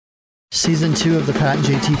Season 2 of the Pat and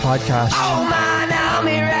JT podcast. Oh man, I'm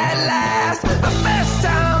here at last. The best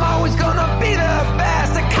time, always gonna be the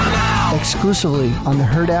best. Come on! Exclusively on the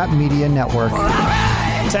Herd App Media Network.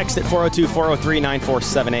 Text at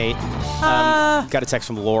 402-403-9478. Got a text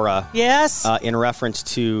from Laura. Yes. In reference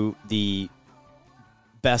to the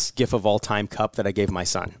best GIF of all time cup that I gave my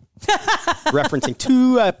son. Referencing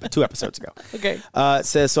two episodes ago. Okay. It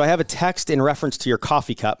says, so I have a text in reference to your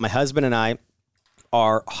coffee cup. My husband and I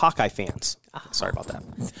are Hawkeye fans. Sorry about that.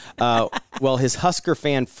 Well, his Husker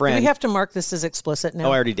fan friend... Do we have to mark this as explicit now?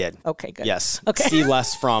 Oh, I already did. Okay, good. Yes. Okay. See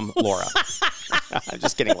less from Laura. I'm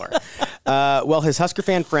just kidding, Laura. Well, his Husker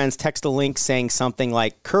fan friends text a link saying something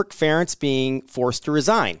like, Kirk Ferentz being forced to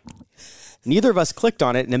resign. Neither of us clicked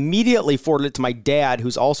on it and immediately forwarded it to my dad,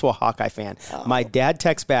 who's also a Hawkeye fan. Oh. My dad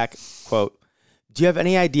texts back, quote, do you have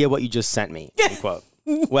any idea what you just sent me? End quote.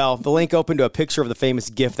 Well, the link opened to a picture of the famous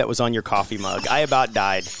GIF that was on your coffee mug. I about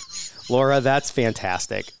died. Laura, that's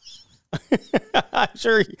fantastic. I'm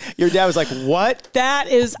sure your dad was like, what? That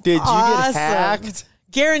is Did awesome. You get hacked?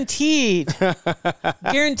 Guaranteed.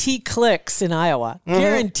 Guaranteed clicks in Iowa.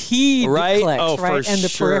 Guaranteed right? clicks, oh, right? For and the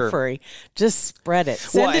sure. periphery. Just spread it.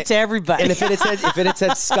 Send it to everybody. And if it had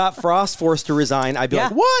said Scott Frost forced to resign, I'd be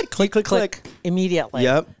like, what? Click. Immediately.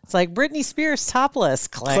 Yep. It's like Britney Spears topless.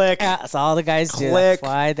 Click. Yeah, that's all the guys do. Click.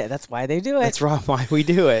 That's why they do it. That's why we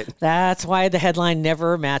do it. That's why the headline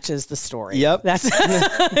never matches the story. Yep. That's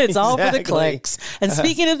it's all for the Exactly. clicks. And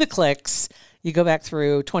speaking of the clicks, you go back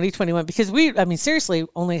through 2021 because seriously,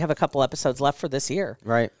 only have a couple episodes left for this year.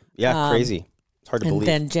 Right. Yeah. Crazy. It's hard to And believe.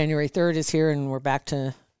 then January 3rd is here, and we're back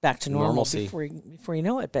to Normalcy. before you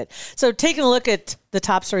know it. But so taking a look at the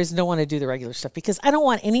top stories, and don't want to do the regular stuff because I don't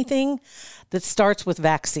want anything that starts with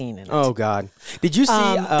vaccine in it. Oh God! Did you see?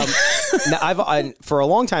 Now for a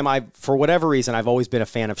long time, for whatever reason, I've always been a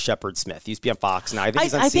fan of Shepard Smith. He used to be on Fox. Now I think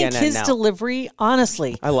he's on CNN think his now. delivery,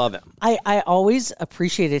 honestly, I love him. I always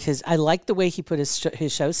appreciated his. I liked the way he put his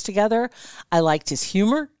shows together. I liked his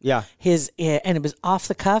humor. Yeah. And it was off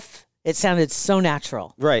the cuff. It sounded so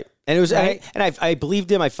natural. Right. And it was, Right? I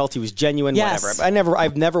believed him. I felt he was genuine. Yes. Whatever.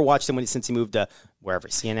 I've never watched him since he moved to wherever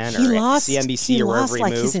CNN or CNBC or wherever he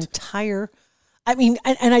moved. His entire. I mean,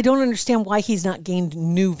 and I don't understand why he's not gained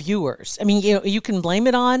new viewers. I mean, you can blame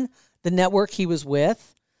it on the network he was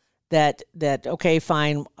with. That okay,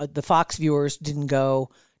 fine. The Fox viewers didn't go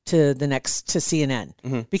to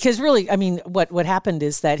CNN because really, I mean, what happened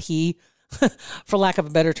is that he, for lack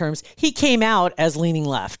of better terms, he came out as leaning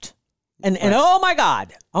left. And oh my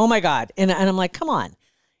God. And I'm like, come on.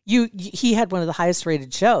 He had one of the highest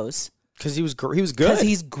rated shows. Because he was good. Because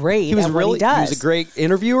he's great. He was He was a great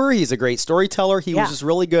interviewer. He's a great storyteller. He was just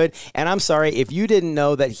really good. And I'm sorry if you didn't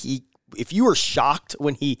know that if you were shocked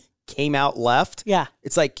when he came out left. Yeah.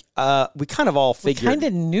 It's like we kind of all figured. We kind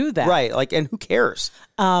of knew that. Right. Like, and who cares?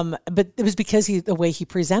 But it was because the way he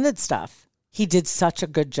presented stuff. He did such a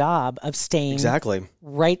good job of staying exactly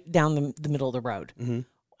right down the middle of the road.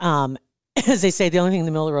 Mm-hmm. As they say, the only thing in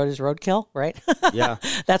the middle of the road is roadkill, right? Yeah.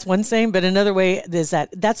 That's one saying. But another way is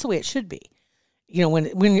that's the way it should be.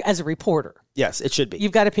 When as a reporter. Yes, it should be.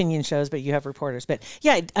 You've got opinion shows, but you have reporters. But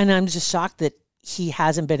yeah, and I'm just shocked that he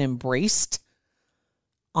hasn't been embraced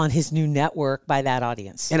on his new network by that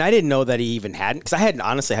audience. And I didn't know that he even hadn't, because I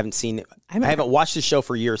haven't seen it. I haven't watched his show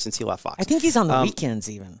for years since he left Fox. I think he's on the weekends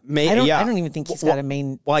even. I don't even think he's got a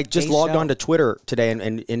main. Well, I just logged show. on to Twitter today,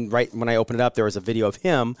 and right when I opened it up, there was a video of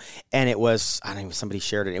him, and it was, I don't know, somebody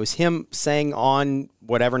shared it. It was him saying on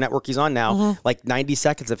whatever network he's on now, like 90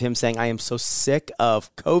 seconds of him saying, I am so sick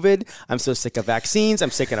of COVID. I'm so sick of vaccines.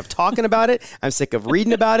 I'm sick of talking about it. I'm sick of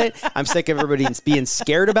reading about it. I'm sick of everybody being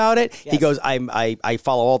scared about it. Yes. He goes, I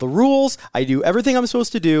follow all the rules. I do everything I'm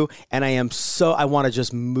supposed to do. And I want to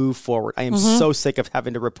just move forward. I am so sick of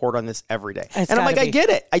having to report on this every day. And I'm like, I get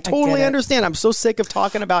it. I totally understand. I'm so sick of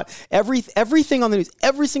talking about everything on the news.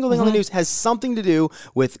 Every single thing on the news has something to do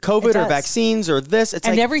with COVID or vaccines or this. It's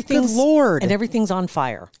and like, everything's, good Lord. And everything's on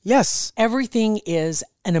fire. Yes. Everything is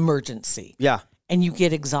an emergency. Yeah. And you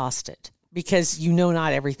get exhausted because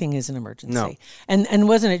not everything is an emergency. No. And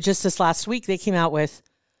wasn't it just this last week they came out with,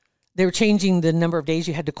 they were changing the number of days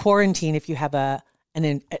you had to quarantine if you have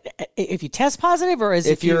if you test positive, or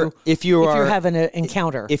if you have an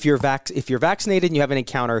encounter. If you're vaccinated and you have an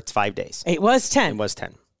encounter, it's 5 days. It was 10. It was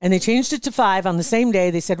 10. And they changed it to 5 on the same day.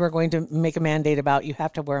 They said we're going to make a mandate about you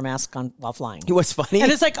have to wear a mask while flying. It was funny.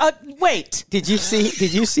 And it's like, wait. Did you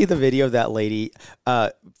see the video of that lady?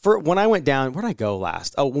 For when I went down, where did I go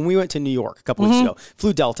last? Oh, when we went to New York a couple weeks ago,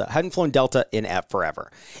 flew Delta. Hadn't flown Delta in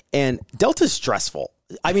forever, and Delta's stressful.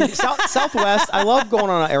 I mean, Southwest, I love going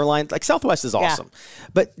on an airline. Like, Southwest is awesome.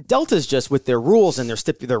 But Delta's just, with their rules and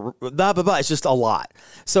their blah, blah, blah, it's just a lot.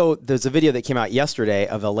 So there's a video that came out yesterday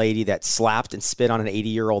of a lady that slapped and spit on an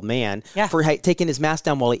 80-year-old man for taking his mask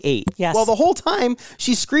down while he ate. Yes. Well, the whole time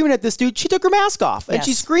she's screaming at this dude, she took her mask off and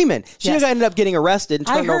she's screaming. She ended up getting arrested and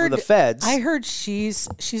turned over to the feds. I heard she's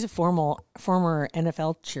a former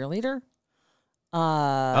NFL cheerleader.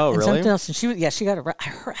 Oh, and really? something else, and she got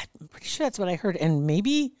I'm pretty sure that's what I heard, and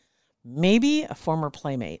maybe a former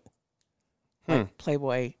playmate, like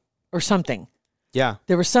Playboy or something. Yeah,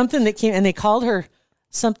 there was something that came, and they called her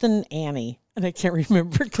something Annie, and I can't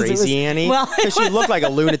remember. Crazy Annie. Well, because she looked like a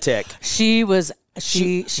lunatic. She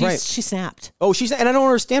snapped. Oh, and I don't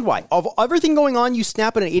understand why. Of everything going on, you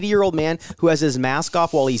snap at an 80-year-old man who has his mask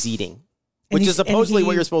off while he's eating, which is supposedly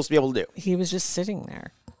what you're supposed to be able to do. He was just sitting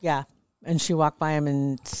there. Yeah. And she walked by him,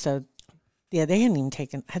 and so, they hadn't even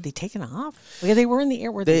had they taken off? Yeah, they were in the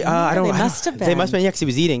air. Were they must have been. They must have been, because he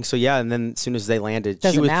was eating. So, yeah, and then as soon as they landed,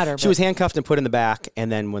 she was handcuffed and put in the back,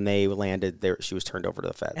 and then when they landed, she was turned over to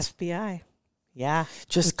the feds. FBI. Yeah.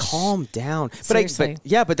 Just calm down. Seriously.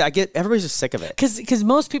 But I get, everybody's just sick of it. Because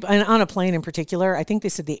most people, and on a plane in particular, I think they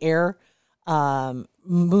said the air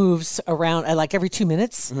moves around, like every 2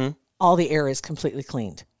 minutes, all the air is completely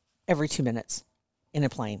cleaned every 2 minutes in a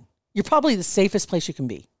plane. You're probably the safest place you can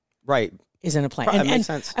be. Right. Is in a plane. That makes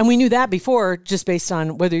sense. And we knew that before, just based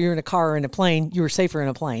on whether you're in a car or in a plane, you were safer in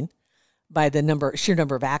a plane by the sheer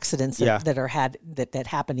number of accidents that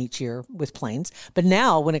happen each year with planes. But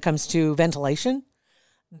now when it comes to ventilation,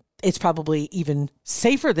 it's probably even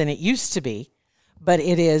safer than it used to be, but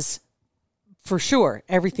it is for sure.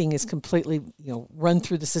 Everything is completely, run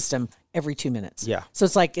through the system every 2 minutes. Yeah. So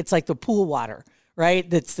it's like the pool water. Right?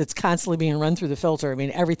 That's constantly being run through the filter. I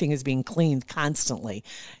mean, everything is being cleaned constantly.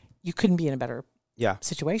 You couldn't be in a better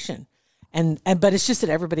situation. But it's just that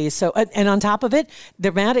everybody is so, and on top of it,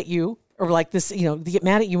 they're mad at you, or like this, they get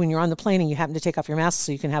mad at you when you're on the plane and you happen to take off your mask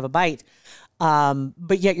so you can have a bite.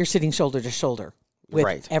 But yet you're sitting shoulder to shoulder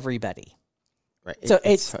with everybody. Right. So it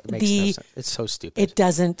makes no sense. It's so stupid. It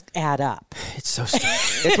doesn't add up. It's so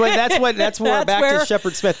stupid. That's where back to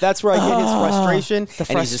Shepard Smith. That's where I get his frustration.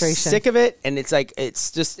 And he's just sick of it. And it's like, it's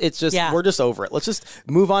just we're just over it. Let's just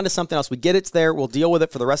move on to something else. We get it's there. We'll deal with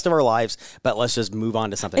it for the rest of our lives, but let's just move on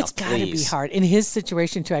to something else. It's got to be hard in his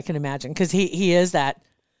situation too. I can imagine, because he is that.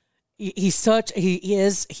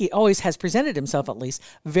 He always has presented himself, at least,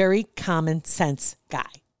 very common sense guy,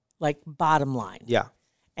 like bottom line. Yeah.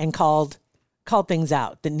 And called things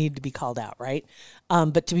out that need to be called out, right?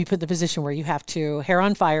 But to be put in the position where you have to hair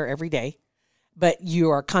on fire every day, but you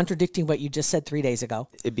are contradicting what you just said 3 days ago.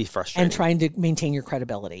 It'd be frustrating. And trying to maintain your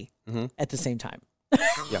credibility at the same time.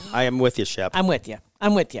 Yeah, I am with you, Shep. I'm with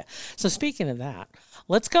you. So speaking of that,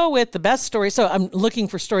 let's go with the best story. So I'm looking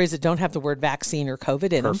for stories that don't have the word vaccine or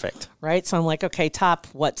COVID in them. Perfect. Right? So I'm like, okay, top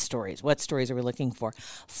what stories? What stories are we looking for?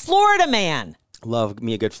 Florida man. Love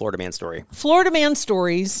me a good Florida man story. Florida man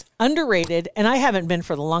stories, underrated. And I haven't been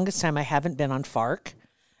for the longest time. I haven't been on FARC.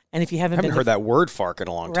 And if you haven't heard that word FARC in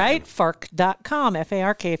a long time. Right? FARC.com,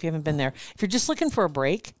 F-A-R-K, if you haven't been there. If you're just looking for a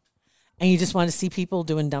break and you just want to see people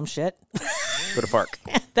doing dumb shit, go to FARC.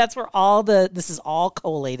 That's where this is all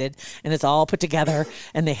collated and it's all put together,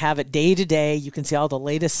 and they have it day to day. You can see all the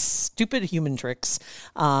latest stupid human tricks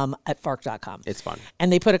at FARC.com. It's fun.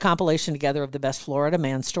 And they put a compilation together of the best Florida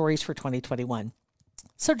man stories for 2021.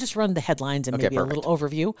 So just run the headlines and maybe perfect. a little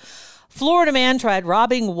overview. Florida man tried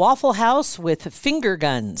robbing Waffle House with finger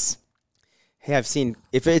guns. Hey, I've seen,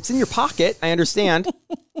 if it's in your pocket, I understand.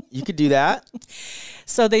 You could do that.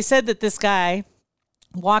 So they said that this guy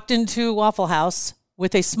walked into Waffle House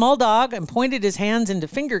with a small dog and pointed his hands into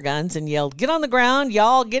finger guns and yelled, "Get on the ground,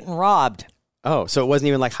 y'all getting robbed." Oh, so it wasn't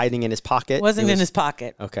even like hiding in his pocket? It was in his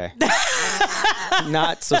pocket. Okay.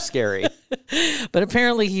 Not so scary. But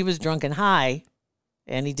apparently he was drunk and high,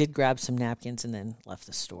 and he did grab some napkins and then left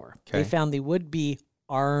the store. Okay. They found the would-be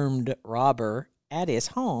armed robber at his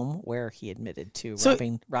home, where he admitted to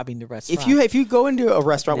robbing the restaurant. If you go into a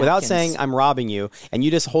restaurant without Napkins. saying I'm robbing you, and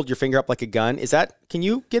you just hold your finger up like a gun, can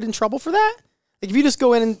you get in trouble for that? Like if you just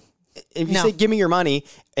go in and if you say give me your money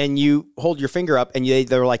and you hold your finger up and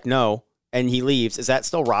they're like no, and he leaves, is that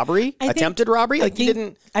still robbery? Attempted robbery? I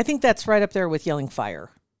think that's right up there with yelling fire.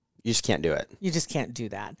 You just can't do it. You just can't do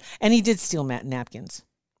that. And he did steal napkins.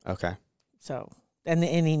 Okay. So. And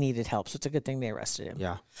he needed help, so it's a good thing they arrested him.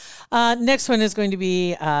 Yeah. Next one is going to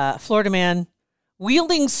be Florida man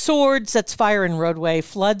wielding sword sets fire in roadway,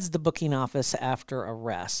 floods the booking office after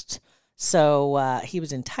arrest. So he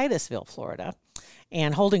was in Titusville, Florida,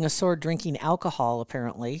 and holding a sword, drinking alcohol,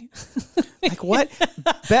 apparently. Like what?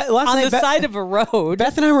 Last on night, the side of a road.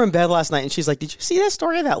 Beth and I were in bed last night, and she's like, "Did you see that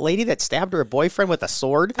story of that lady that stabbed her boyfriend with a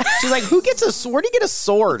sword?" She's like, "Who gets a sword? Where do you get a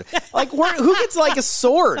sword? Like, who gets like a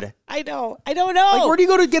sword? I know. I don't know. Like, where do you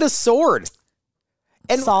go to get a sword?"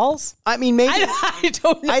 And Saul's? I mean, maybe I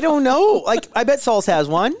don't know. I don't know. Like, I bet Saul's has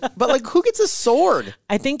one, but like, who gets a sword?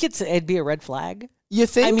 I think it'd be a red flag. You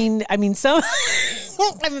think? I mean, some.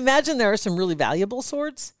 I imagine there are some really valuable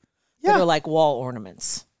swords that are like wall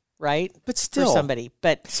ornaments, right? But still, for somebody.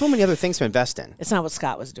 But so many other things to invest in it's not what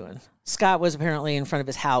Scott was doing. Scott was apparently in front of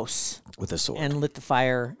his house with a sword and lit the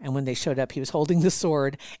fire. And when they showed up, he was holding the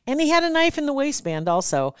sword, and he had a knife in the waistband.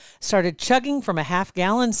 Also, started chugging from a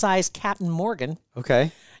half-gallon sized Captain Morgan.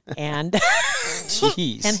 Okay. And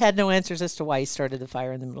Jeez. and had no answers as to why he started the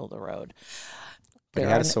fire in the middle of the road. But he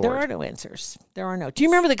had a sword. There are no answers. There are no. Do you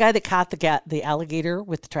remember the guy that caught the alligator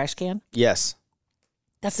with the trash can? Yes.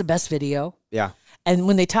 That's the best video. Yeah. And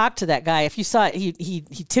when they talked to that guy, if you saw it, he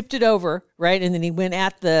tipped it over, right? And then he went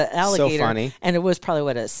at the alligator. So funny. And it was probably,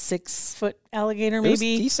 what, a 6-foot alligator, maybe? It was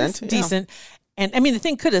decent. It was decent. And I mean, the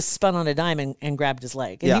thing could have spun on a dime and grabbed his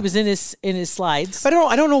leg. And Yeah. he was in his slides. But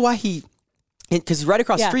I don't know why he, because right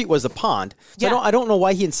across the street was the pond. So Yeah. I don't know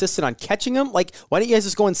why he insisted on catching him. Like, why didn't you guys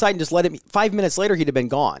just go inside and just let him? 5 minutes later, he'd have been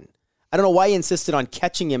gone. I don't know why he insisted on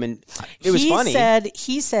catching him, and it was funny.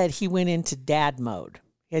 He said he went into dad mode.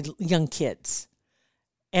 He had young kids,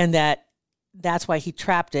 and that's why he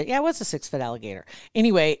trapped it. Yeah, it was a 6-foot alligator.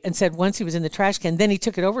 Anyway, and said once he was in the trash can, then he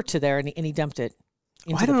took it over to there and he dumped it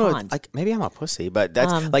into I don't the know. pond. Like, maybe I'm a pussy, but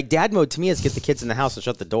that's like dad mode to me is get the kids in the house and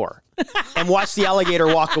shut the door and watch the alligator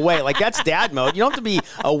walk away. Like, that's dad mode. You don't have to be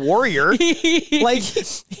a warrior. Like,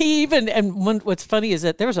 he even, and what's funny is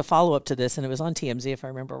that there was a follow up to this, and it was on TMZ if I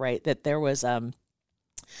remember right. That there was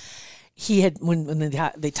he had when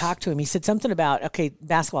they talked to him, he said something about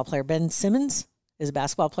basketball player Ben Simmons is a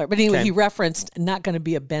basketball player, but anyway, he referenced not going to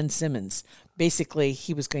be a Ben Simmons. Basically,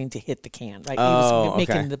 he was going to hit the can, right? He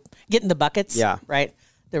was getting the buckets, right?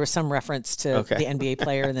 There was some reference to the NBA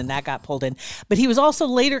player, and then that got pulled in. But he was also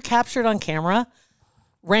later captured on camera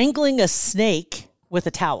wrangling a snake with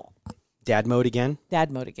a towel. dad mode again.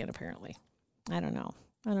 Dad mode again, apparently. I don't know.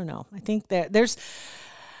 I think there's.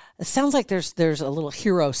 It sounds like there's a little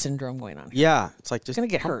hero syndrome going on here. Yeah, it's like just gonna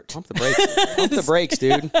get hurt. Pump the brakes. Pump the brakes,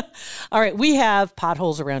 dude. All right, we have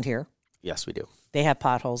potholes around here. Yes, we do. They have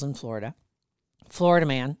potholes in Florida. Florida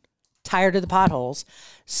man, tired of the potholes,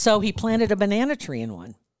 so he planted a banana tree in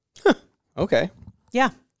one. Okay.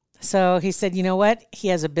 Yeah. So he said, you know what? He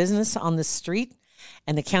has a business on the street,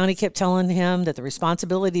 and the county kept telling him that the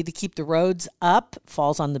responsibility to keep the roads up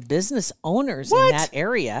falls on the business owners in that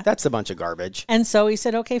area. That's a bunch of garbage. And so he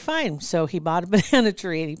said, okay, fine. So he bought a banana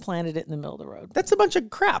tree and he planted it in the middle of the road. That's a bunch of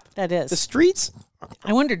crap. That is. The streets?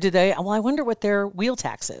 I wonder, I wonder what their wheel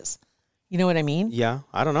tax is. You know what I mean? Yeah,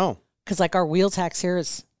 I don't know. Because like our wheel tax here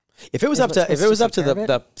is. If it was up to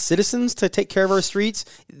the citizens to take care of our streets,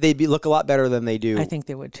 they'd look a lot better than they do. I think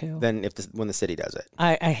they would too. Than when the city does it.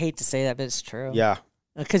 I hate to say that, but it's true. Yeah.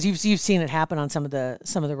 Because you've seen it happen on some of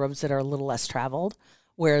the roads that are a little less traveled,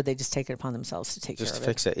 where they just take it upon themselves to take care of it. Just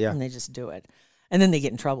fix it, yeah. And they just do it. And then they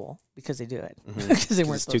get in trouble because they do it. Because they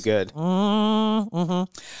weren't supposed to. It's too good. Mm-hmm.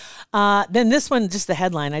 Then this one, just the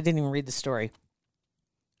headline. I didn't even read the story.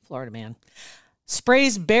 Florida man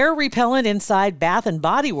sprays bear repellent inside Bath and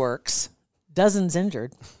Body Works. Dozens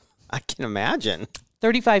injured. I can imagine.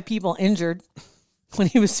 35 people injured when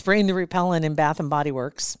he was spraying the repellent in Bath and Body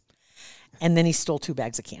Works. And then he stole 2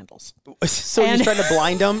 bags of candles. So he's trying to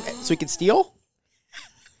blind them so he could steal?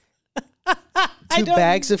 2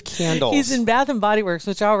 bags of candles. He's in Bath and Body Works,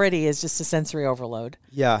 which already is just a sensory overload.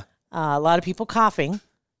 Yeah. A lot of people coughing.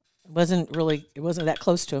 It wasn't that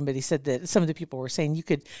close to him, but he said that some of the people were saying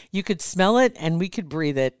you could smell it and we could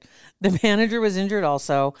breathe it. The manager was injured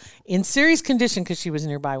also in serious condition because she was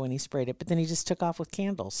nearby when he sprayed it, but then he just took off with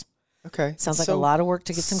candles. Okay. Sounds like a lot of work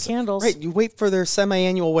to get some candles. Right. You wait for their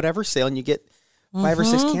semi-annual whatever sale and you get 5 or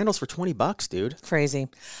 6 candles for $20, dude. Crazy.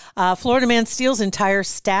 Florida man steals entire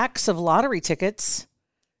stacks of lottery tickets,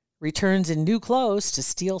 returns in new clothes to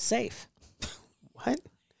steal safe. What?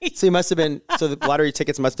 So the lottery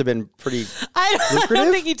tickets must have been pretty lucrative? I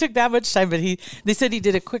don't think he took that much time, but they said he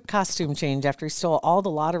did a quick costume change after he stole all the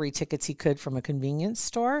lottery tickets he could from a convenience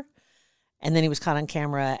store. And then he was caught on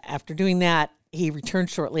camera. After doing that, he returned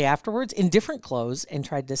shortly afterwards in different clothes and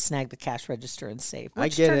tried to snag the cash register and safe,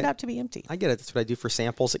 which turned out to be empty. I get it. That's what I do for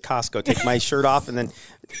samples at Costco. Take my shirt off and then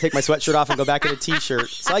take my sweatshirt off and go back in a T-shirt.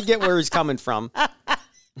 So I get where he's coming from.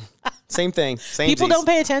 Same thing. People don't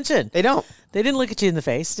pay attention. They don't. They didn't look at you in the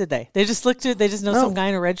face, did they? They just looked at. They just know No. some guy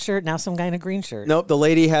in a red shirt, now some guy in a green shirt. Nope, the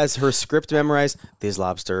lady has her script memorized. These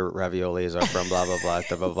lobster raviolis are from blah blah blah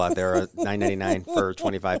blah blah blah. They're $9.99 for a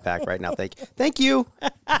 25-pack right now. Thank you.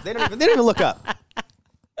 They don't even look up.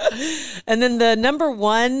 And then the number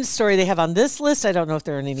one story they have on this list, I don't know if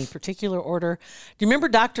they're in any particular order. Do you remember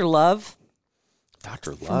Dr. Love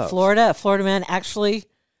Dr. Love. from Florida? A Florida man actually.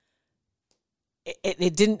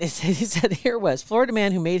 It didn't. It said here was Florida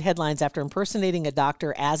man who made headlines after impersonating a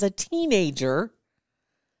doctor as a teenager.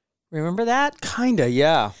 Remember that? Kinda,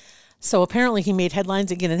 yeah. So apparently he made headlines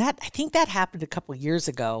again, and I think that happened a couple of years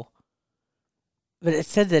ago. But it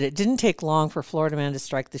said that it didn't take long for Florida man to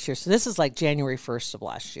strike this year. So this is like January 1st of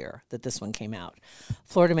last year that this one came out.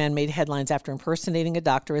 Florida man made headlines after impersonating a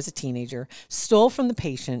doctor as a teenager, stole from the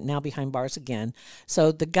patient, now behind bars again.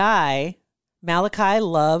 So the guy, Malachi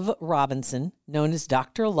Love Robinson, known as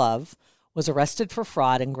Dr. Love, was arrested for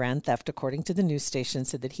fraud and grand theft, according to the news station,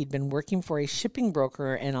 said that he'd been working for a shipping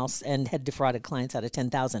broker and had defrauded clients out of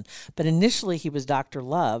 $10,000. But initially he was Dr.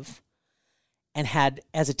 Love and had,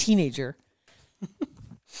 as a teenager,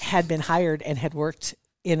 had been hired and had worked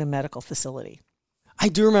in a medical facility. I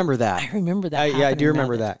do remember that. I remember that. Yeah, I do happening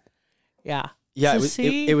remember now that. Yeah. Yeah, So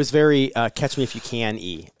it was very Catch Me If You Can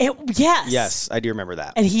Yes. Yes, I do remember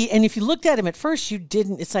that. And if you looked at him at first, you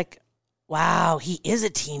didn't. It's like, wow, he is a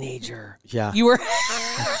teenager. Yeah. You were.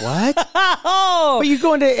 What? Oh. But you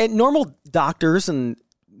go into normal doctors and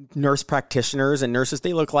nurse practitioners and nurses,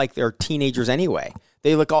 they look like they're teenagers anyway.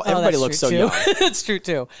 They look everybody looks so young. That's true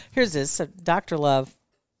too. Here's this. So Dr. Love,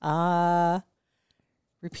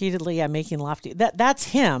 repeatedly I'm making lofty. That's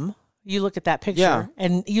him. You look at that picture, Yeah.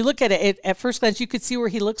 and you look at it at first glance, you could see where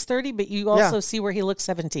he looks 30, but you also see where he looks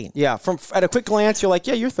 17. Yeah, at a quick glance, you're like,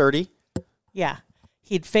 yeah, you're 30. Yeah.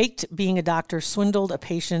 He'd faked being a doctor, swindled a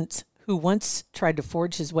patient who once tried to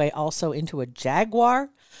forge his way also into a Jaguar,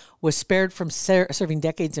 was spared from serving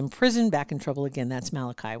decades in prison, back in trouble again. That's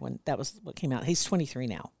Malachi. When that was what came out. He's 23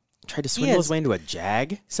 now. Tried to swindle his way into a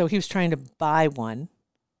Jag? So he was trying to buy one.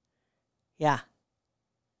 Yeah.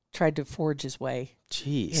 Tried to forge his way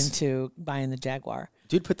into buying the Jaguar.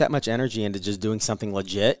 Dude put that much energy into just doing something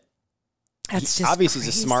legit. That's just obviously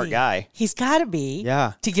crazy. He's a smart guy. He's got to be.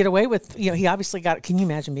 Yeah. To get away with, he obviously got, can you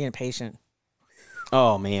imagine being a patient?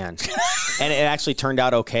 Oh, man. And it actually turned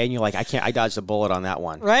out okay. And you're like, I dodged a bullet on that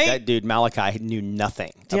one. Right? That dude, Malachi, knew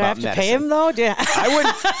nothing Do you about have to medicine. pay him, though? I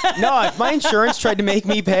wouldn't. No, if my insurance tried to make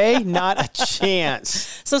me pay, not a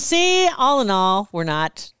chance. So see, all in all, we're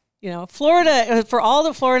not, Florida, for all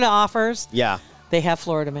the Florida offers, Yeah. they have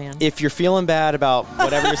Florida man. If you're feeling bad about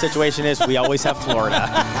whatever your situation is, we always have Florida.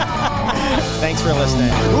 Thanks for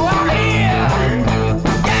listening.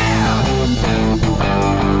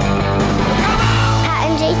 Pat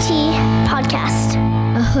and JT Podcast,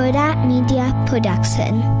 a Huda Media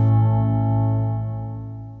Production.